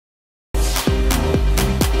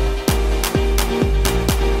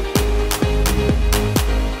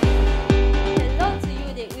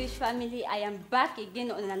family, I am back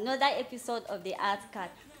again on another episode of the Art Card,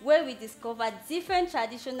 where we discover different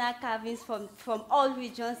traditional carvings from all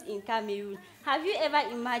regions in Cameroon. Have you ever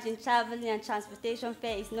imagined traveling and transportation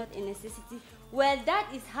fare is not a necessity? Well, that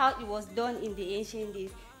is how it was done in the ancient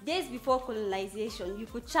days. Days before colonization, you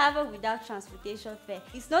could travel without transportation fare.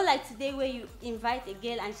 It's not like today where you invite a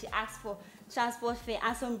girl and she asks for transport fare,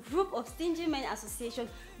 and some group of stingy men association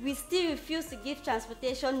will still refuse to give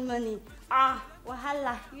transportation money.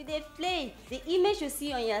 Wahala, you dey play. The image you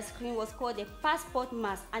see on your screen was called a passport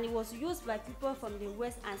mask, and it was used by people from the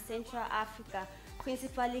West and Central Africa,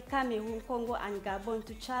 principally Cameroon, Congo and Gabon,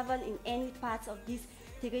 to travel in any part of this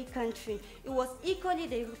three countries. It was equally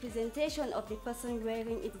the representation of the person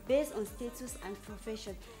wearing it based on status and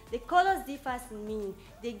profession. The colors differ in meaning.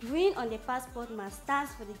 The green on the passport mask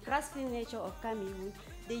stands for the grass-free nature of Cameroon.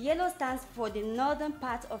 The yellow stands for the northern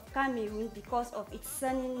part of Cameroon because of its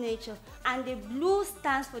sunny nature, and the blue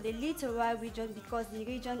stands for the littoral region because the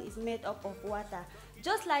region is made up of water.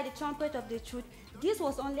 Just like the trumpet of the truth, this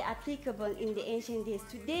was only applicable in the ancient days.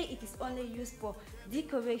 Today, it is only used for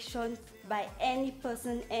decoration by any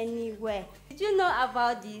person anywhere. Did you know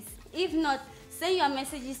about this? If not, send your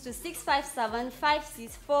messages to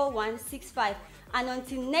 657-564165. And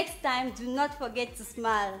until next time, do not forget to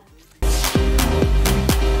smile.